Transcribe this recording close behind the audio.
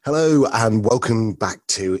Hello and welcome back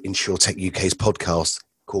to Insurtech UK's podcast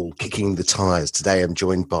called Kicking the Tyres. Today I'm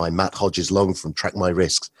joined by Matt Hodges-Long from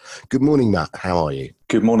TrackMyRisks. Good morning, Matt. How are you?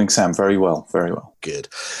 Good morning, Sam. Very well, very well. Good.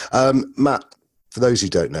 Matt, for those who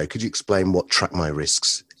don't know, could you explain what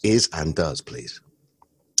TrackMyRisks is and does, please?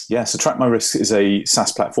 Yeah, so TrackMyRisks is a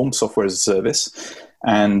SaaS platform, software as a service,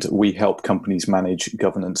 and we help companies manage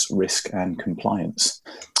governance, risk, and compliance.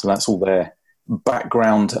 So that's all their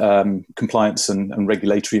background compliance and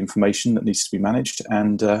regulatory information that needs to be managed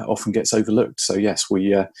and often gets overlooked. So yes,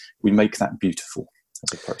 we make that beautiful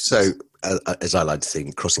as a process. So as I like to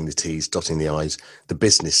think, crossing the T's, dotting the I's, the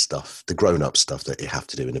business stuff, the grown-up stuff that you have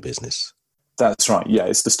to do in a business. That's right. Yeah,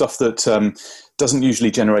 it's the stuff that doesn't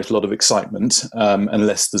usually generate a lot of excitement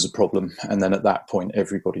unless there's a problem. And then at that point,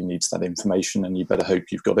 everybody needs that information, and you better hope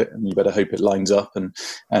you've got it, and you better hope it lines up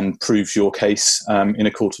and proves your case in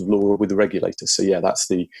a court of law or with the regulator. So yeah, that's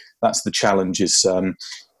the challenge, is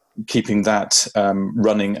keeping that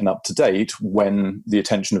running and up to date when the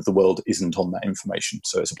attention of the world isn't on that information.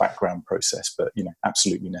 So it's a background process, but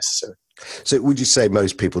absolutely necessary. So would you say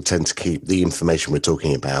most people tend to keep the information we're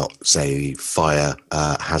talking about, say fire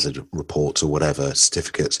hazard reports or whatever,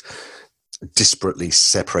 certificates, disparately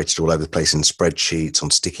separated all over the place in spreadsheets,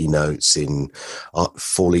 on sticky notes, in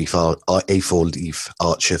A4-leaf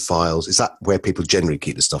Archer files? Is that where people generally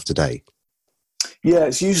keep the stuff today? Yeah,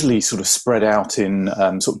 it's usually sort of spread out in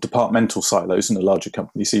sort of departmental silos in a larger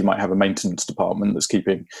company. So you might have a maintenance department that's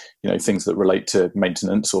keeping, things that relate to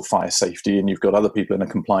maintenance or fire safety, and you've got other people in a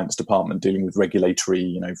compliance department dealing with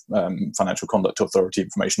regulatory, financial conduct authority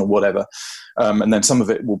information or whatever. And then some of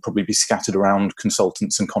it will probably be scattered around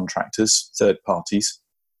consultants and contractors, third parties.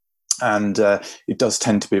 And it does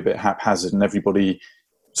tend to be a bit haphazard, and everybody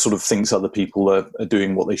sort of thinks other people are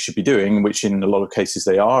doing what they should be doing, which in a lot of cases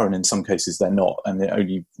they are, and in some cases they're not. And it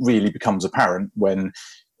only really becomes apparent when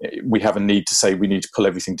we have a need to say we need to pull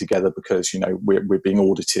everything together because, we're being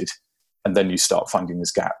audited. And then you start finding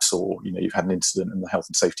there's gaps, or, you've had an incident and the health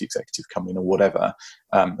and safety executive come in or whatever,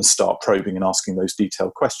 and start probing and asking those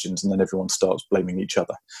detailed questions. And then everyone starts blaming each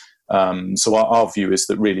other. So our view is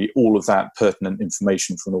that really all of that pertinent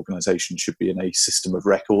information for an organisation should be in a system of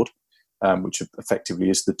record, which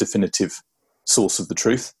effectively is the definitive source of the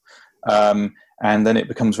truth. And then it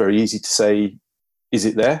becomes very easy to say, is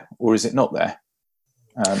it there or is it not there?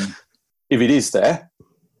 If it is there,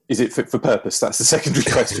 is it fit for purpose? That's the secondary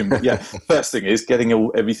question. But yeah, first thing is getting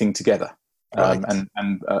everything together, right,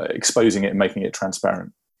 and exposing it and making it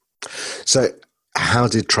transparent. So how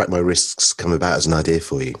did TrackMyRisks come about as an idea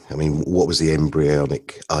for you? I mean, what was the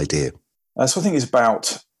embryonic idea? So I think it's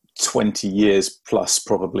about 20 years plus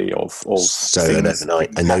probably of so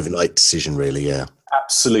an overnight decision, really. Yeah,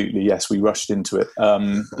 absolutely. Yes, we rushed into it.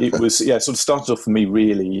 It was sort of started off for me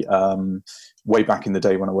really way back in the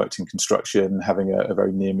day when I worked in construction, having a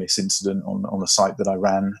very near miss incident on a site that I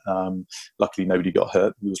ran. Luckily nobody got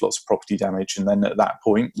hurt. There was lots of property damage, and then at that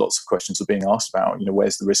point lots of questions were being asked about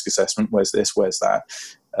where's the risk assessment, where's this, where's that.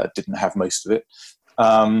 Didn't have most of it.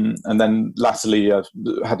 And then latterly I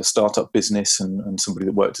had a startup business, and somebody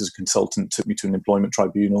that worked as a consultant took me to an employment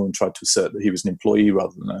tribunal and tried to assert that he was an employee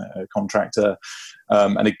rather than a contractor.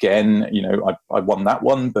 And again, I won that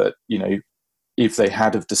one, but, if they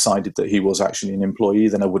had have decided that he was actually an employee,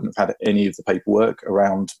 then I wouldn't have had any of the paperwork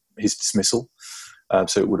around his dismissal.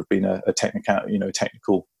 So it would have been a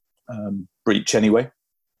technical breach anyway.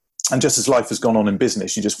 And just as life has gone on in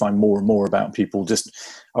business, you just find more and more about people just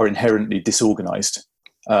are inherently disorganized.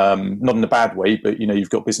 Not in a bad way, but, you've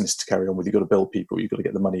got business to carry on with. You've got to bill people. You've got to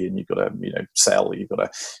get the money in. You've got to, sell. You've got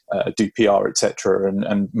to do PR, etc.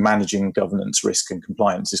 And managing governance, risk and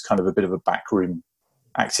compliance is kind of a bit of a backroom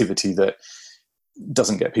activity that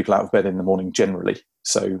doesn't get people out of bed in the morning generally.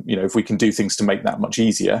 So, if we can do things to make that much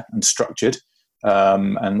easier and structured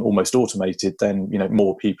and almost automated, then,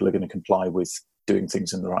 more people are going to comply with doing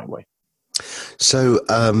things in the right way. So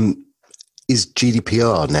is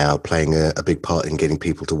GDPR now playing a big part in getting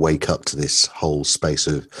people to wake up to this whole space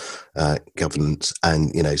of governance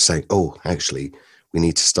and, saying, oh, actually, we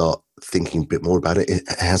need to start thinking a bit more about it?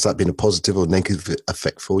 Has that been a positive or negative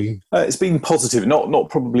effect for you? It's been positive, not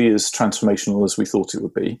probably as transformational as we thought it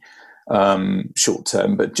would be short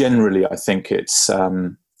term, but generally I think it's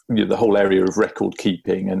the whole area of record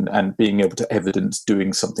keeping and being able to evidence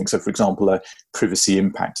doing something. So, for example, a privacy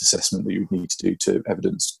impact assessment that you would need to do to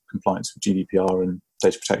evidence compliance with GDPR and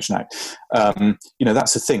Data Protection Act.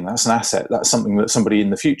 That's a thing. That's an asset. That's something that somebody in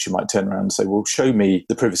the future might turn around and say, well, show me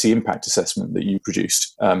the privacy impact assessment that you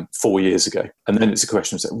produced 4 years ago. And then it's a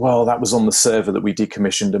question of saying, well, that was on the server that we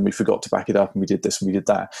decommissioned and we forgot to back it up and we did this and we did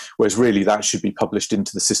that. Whereas really that should be published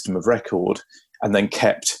into the system of record. and then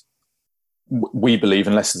kept, we believe,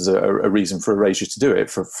 unless there's a reason for erasure to do it,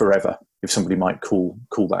 for forever. If somebody might call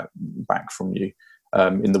that back from you.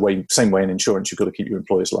 In the same way in insurance, you've got to keep your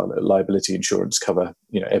employer's liability insurance cover,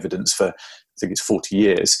 evidence for, I think it's 40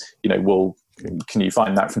 years. Well, can you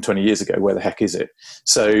find that from 20 years ago? Where the heck is it?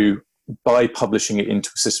 So by publishing it into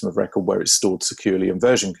a system of record where it's stored securely and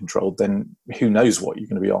version controlled, then who knows what you're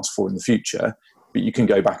going to be asked for in the future, but you can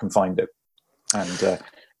go back and find it and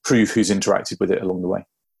prove who's interacted with it along the way.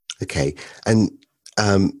 Okay. And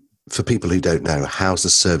for people who don't know, how's the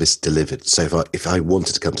service delivered? So if I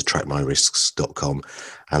wanted to come to trackmyrisks.com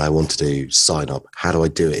and I wanted to sign up, how do I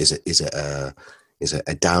do it? Is it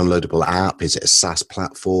a downloadable app? Is it a SaaS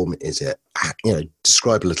platform? Is it,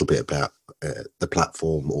 describe a little bit about the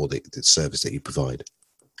platform or the service that you provide.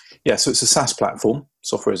 Yeah, so it's a SaaS platform,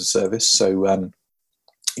 software as a service. So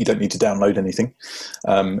you don't need to download anything.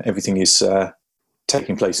 Everything is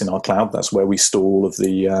taking place in our cloud. That's where we store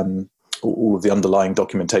all of the underlying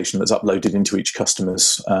documentation that's uploaded into each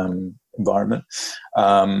customer's environment.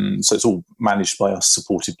 So it's all managed by us,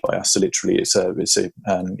 supported by us. So literally, it's a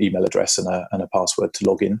email address and a password to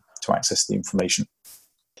log in to access the information.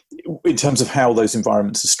 In terms of how those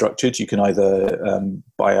environments are structured, you can either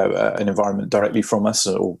buy an environment directly from us,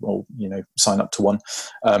 or sign up to one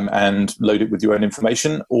and load it with your own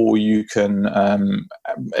information, or you can.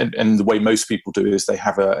 And the way most people do is they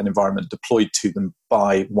have an environment deployed to them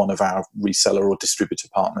by one of our reseller or distributor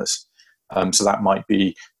partners. So that might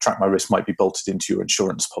be TrackMyRisks might be bolted into your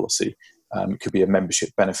insurance policy. It could be a membership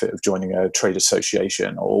benefit of joining a trade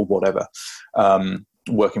association or whatever.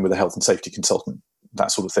 Working with a health and safety consultant, that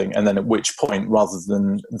sort of thing. And then at which point, rather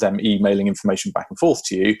than them emailing information back and forth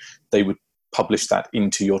to you, they would publish that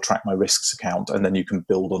into your TrackMyRisks account, and then you can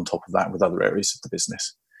build on top of that with other areas of the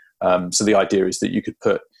business. So the idea is that you could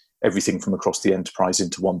put everything from across the enterprise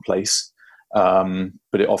into one place,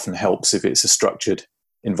 but it often helps if it's a structured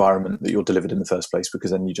environment that you're delivered in the first place,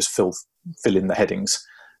 because then you just fill in the headings.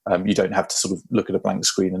 You don't have to sort of look at a blank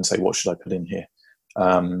screen and say, what should I put in here?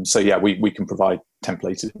 So yeah, we can provide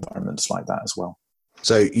templated environments like that as well.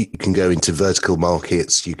 So you can go into vertical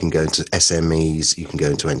markets, you can go into SMEs, you can go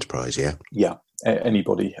into enterprise, yeah? Yeah,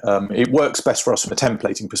 anybody. It works best for us from a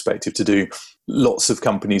templating perspective to do lots of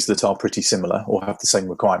companies that are pretty similar or have the same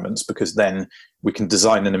requirements, because then we can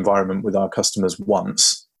design an environment with our customers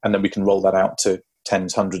once, and then we can roll that out to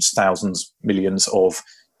tens, hundreds, thousands, millions of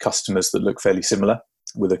customers that look fairly similar.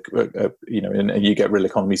 With and you get real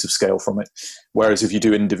economies of scale from it. Whereas if you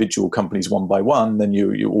do individual companies one by one, then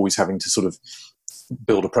you're always having to sort of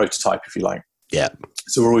build a prototype, if you like. Yeah.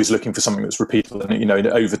 So we're always looking for something that's repeatable, and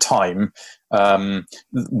over time,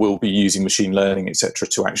 we'll be using machine learning, etc.,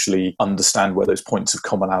 to actually understand where those points of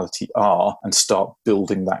commonality are and start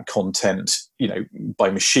building that content, by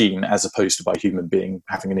machine as opposed to by human being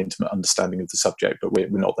having an intimate understanding of the subject. But we're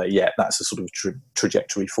not there yet. That's a sort of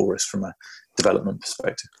trajectory for us from a development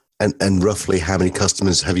perspective. And roughly how many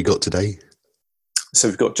customers have you got today? So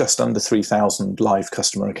we've got just under 3,000 live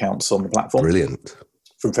customer accounts on the platform. Brilliant.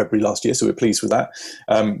 From February last year, so we're pleased with that.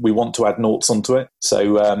 We want to add noughts onto it.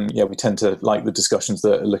 So we tend to like the discussions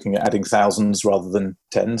that are looking at adding thousands rather than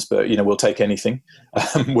tens, but we'll take anything.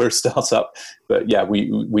 We're a startup, but yeah,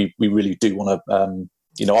 we really do want to.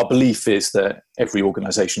 Our belief is that every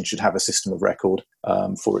organisation should have a system of record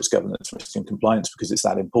for its governance, risk and compliance, because it's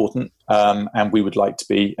that important. And we would like to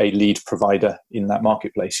be a lead provider in that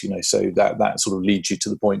marketplace, so that sort of leads you to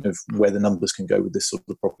the point of where the numbers can go with this sort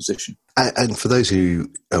of proposition. And for those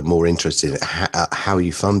who are more interested, how are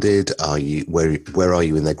you funded? Where are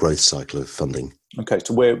you in their growth cycle of funding? Okay,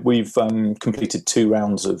 so we've completed 2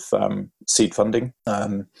 rounds of seed funding,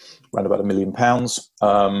 around about £1 million.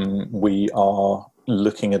 We are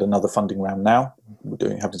looking at another funding round now.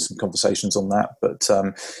 We're having some conversations on that, but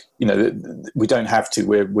we don't have to.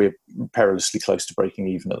 We're perilously close to breaking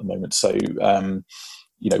even at the moment. So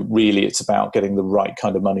really, it's about getting the right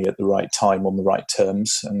kind of money at the right time on the right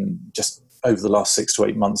terms. And just over the last 6 to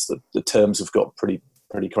 8 months, the terms have got pretty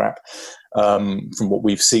crap from what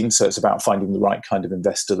we've seen. So it's about finding the right kind of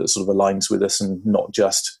investor that sort of aligns with us and not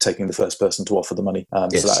just taking the first person to offer the money.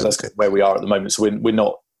 Yes, so that's where we are at the moment. So we're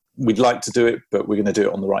not. We'd like to do it, but we're going to do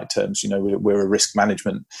it on the right terms. We're a risk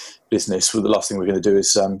management business. Well, the last thing we're going to do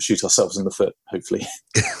is shoot ourselves in the foot, hopefully.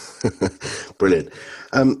 Brilliant.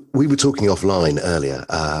 We were talking offline earlier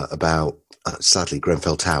about, sadly,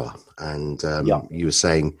 Grenfell Tower. And you were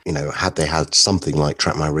saying, had they had something like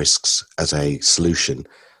TrackMyRisks as a solution,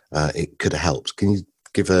 it could have helped. Can you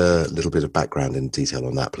give a little bit of background and detail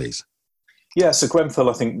on that, please? Yeah, so Grenfell,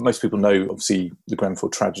 I think most people know, obviously, the Grenfell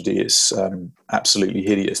tragedy is absolutely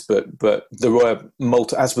hideous, but there were,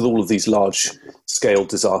 as with all of these large-scale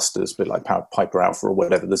disasters, a bit like Piper Alpha or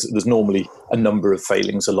whatever, there's normally a number of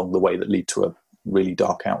failings along the way that lead to a really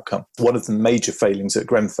dark outcome. One of the major failings at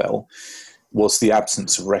Grenfell was the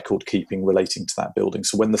absence of record keeping relating to that building.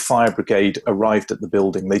 So when the fire brigade arrived at the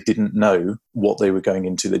building, they didn't know what they were going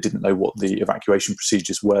into. They didn't know what the evacuation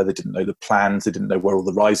procedures were. They didn't know the plans. They didn't know where all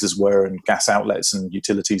the risers were and gas outlets and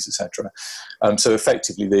utilities, etc. So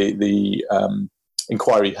effectively, the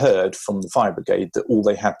inquiry heard from the fire brigade that all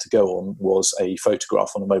they had to go on was a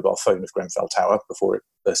photograph on a mobile phone of Grenfell Tower before it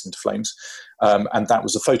burst into flames. And that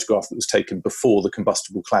was a photograph that was taken before the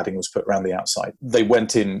combustible cladding was put around the outside. They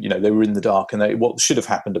went in, they were in the dark, and what should have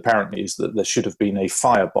happened apparently is that there should have been a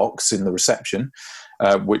firebox in the reception,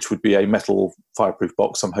 which would be a metal fireproof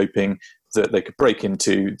box, I'm hoping, that they could break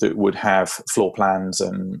into, that would have floor plans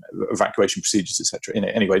and evacuation procedures, etc. in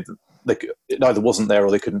it. Anyway, it either wasn't there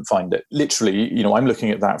or they couldn't find it. Literally, I'm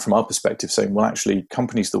looking at that from our perspective saying, well, actually,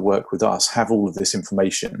 companies that work with us have all of this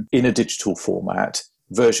information in a digital format,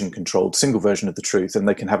 version controlled, single version of the truth, and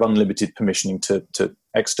they can have unlimited permissioning to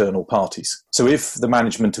external parties. So if the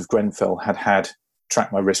management of Grenfell had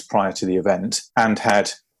tracked my risk prior to the event and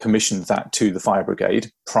had permissioned that to the fire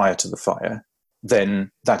brigade prior to the fire, then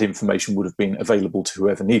that information would have been available to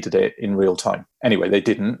whoever needed it in real time. Anyway, they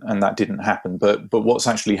didn't, and that didn't happen. But what's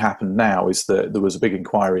actually happened now is that there was a big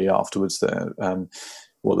inquiry afterwards. There's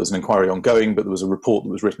an inquiry ongoing, but there was a report that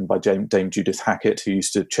was written by Dame Judith Hackett, who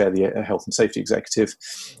used to chair the Health and Safety Executive.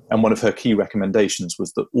 And one of her key recommendations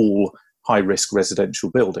was that all high-risk residential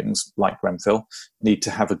buildings, like Grenfell, need to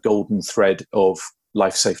have a golden thread of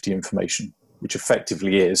life safety information, which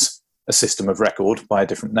effectively is a system of record by a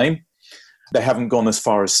different name. They haven't gone as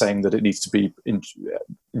far as saying that it needs to be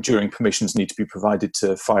enduring permissions need to be provided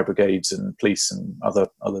to fire brigades and police and other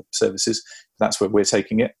services. That's where we're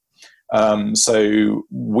taking it. So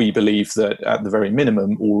we believe that at the very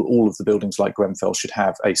minimum, all of the buildings like Grenfell should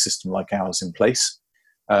have a system like ours in place.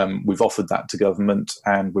 We've offered that to government,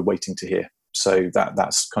 and we're waiting to hear. So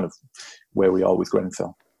that's kind of where we are with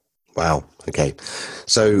Grenfell. Wow. Okay.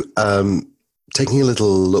 So taking a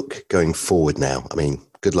little look going forward now, I mean,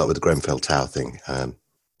 good luck with the Grenfell Tower thing.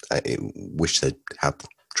 I wish they'd have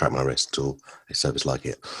TrackMyRisks or a service like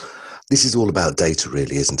it. This is all about data,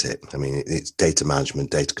 really, isn't it? I mean, it's data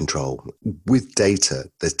management, data control. With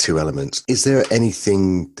data, there's two elements. Is there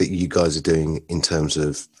anything that you guys are doing in terms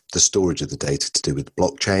of the storage of the data to do with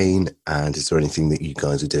blockchain? And is there anything that you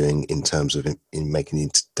guys are doing in terms of in making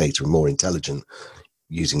the data more intelligent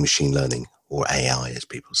using machine learning? Or AI, as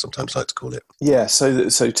people sometimes like to call it. Yeah, so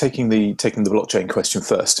taking the blockchain question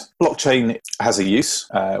first. Blockchain has a use.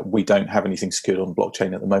 We don't have anything secured on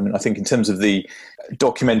blockchain at the moment. I think in terms of the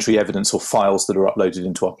documentary evidence or files that are uploaded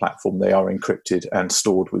into our platform, they are encrypted and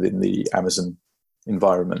stored within the Amazon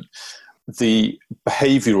environment. The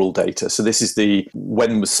behavioral data, so this is the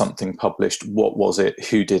when was something published, what was it,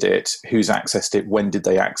 who did it, who's accessed it, when did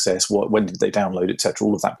they access, when did they download, etc.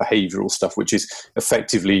 All of that behavioral stuff, which is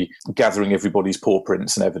effectively gathering everybody's paw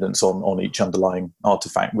prints and evidence on each underlying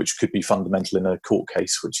artifact, which could be fundamental in a court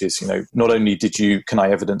case, which is, not only can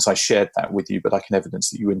I evidence I shared that with you, but I can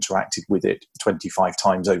evidence that you interacted with it 25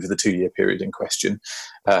 times over the 2-year period in question.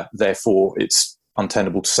 Therefore, it's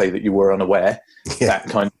untenable to say that you were unaware. Yeah. That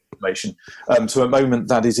kind of information. So at the moment,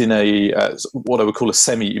 that is in a what I would call a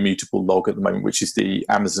semi-immutable log at the moment, which is the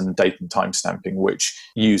Amazon date and time stamping, which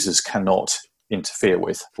users cannot interfere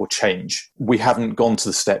with or change. We haven't gone to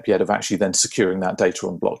the step yet of actually then securing that data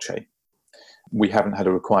on blockchain. We haven't had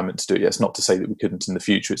a requirement to do it yet. It's not to say that we couldn't in the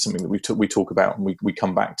future. It's something that we talk about and we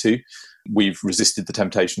come back to. We've resisted the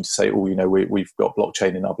temptation to say, we've got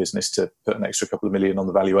blockchain in our business to put an extra couple of million on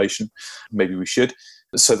the valuation. Maybe we should.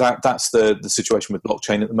 So that's the situation with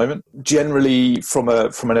blockchain at the moment. Generally, from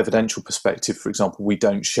an evidential perspective, for example, we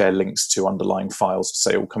don't share links to underlying files to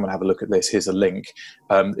say, come and have a look at this, here's a link.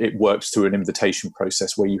 It works through an invitation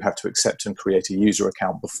process where you have to accept and create a user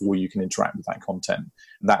account before you can interact with that content.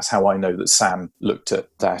 And that's how I know that Sam looked at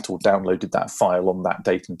that or downloaded that file on that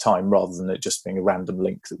date and time, rather than it just being a random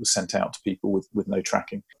link that was sent out to people with no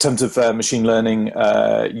tracking. In terms of machine learning,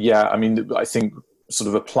 I think sort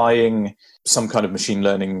of applying some kind of machine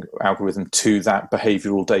learning algorithm to that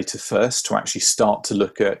behavioral data first to actually start to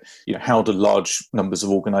look at, how do large numbers of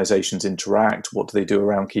organizations interact? What do they do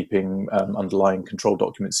around keeping underlying control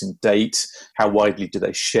documents in date? How widely do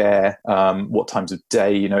they share? What times of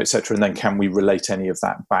day, et cetera? And then can we relate any of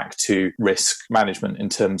that back to risk management in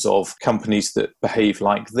terms of companies that behave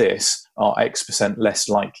like this? are X% less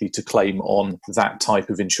likely to claim on that type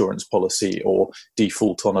of insurance policy or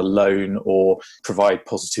default on a loan or provide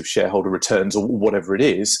positive shareholder returns or whatever it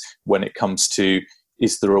is when it comes to,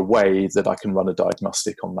 is there a way that I can run a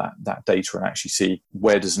diagnostic on that data and actually see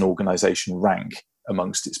where does an organisation rank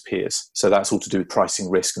amongst its peers? So that's all to do with pricing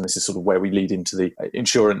risk, and this is sort of where we lead into the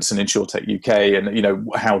insurance and Insurtech UK, and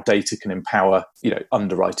how data can empower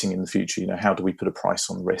underwriting in the future. How do we put a price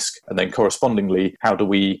on risk, and then correspondingly, how do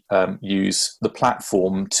we use the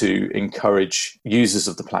platform to encourage users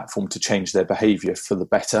of the platform to change their behaviour for the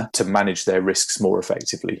better, to manage their risks more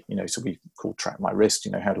effectively? So we call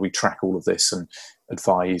TrackMyRisks. How do we track all of this and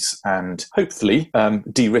advise and hopefully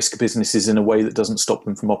de-risk businesses in a way that doesn't stop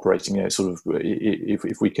them from operating?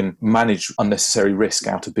 If we can manage unnecessary risk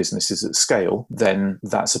out of businesses at scale, then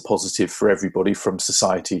that's a positive for everybody from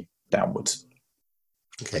society downwards.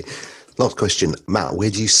 Okay. Last question, Matt,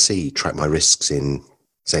 where do you see TrackMyRisks in,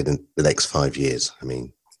 say, the next 5 years? I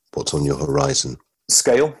mean, what's on your horizon?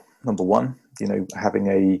 Scale, number one.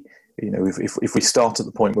 Having if we start at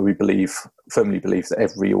the point where we firmly believe that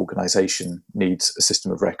every organisation needs a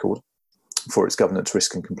system of record for its governance,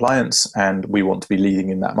 risk and compliance, and we want to be leading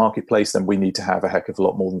in that marketplace, then we need to have a heck of a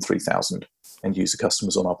lot more than 3,000 end user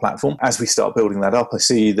customers on our platform. As we start building that up, I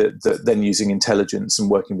see that then using intelligence and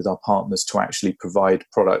working with our partners to actually provide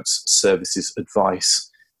products, services, advice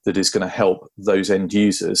that is going to help those end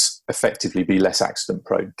users effectively be less accident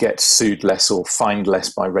prone, get sued less or fined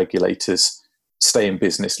less by regulators, stay in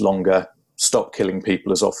business longer, stop killing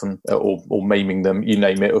people as often or maiming them, you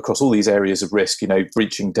name it, across all these areas of risk,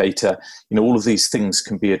 breaching data, all of these things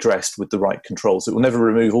can be addressed with the right controls. It will never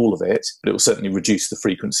remove all of it, but it will certainly reduce the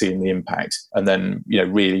frequency and the impact. And then,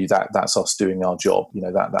 really that's us doing our job.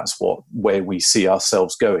 That's where we see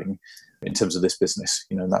ourselves going in terms of this business,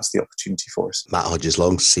 and that's the opportunity for us. Matt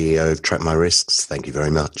Hodges-Long, CEO of TrackMyRisks. Thank you very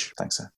much. Thanks, sir.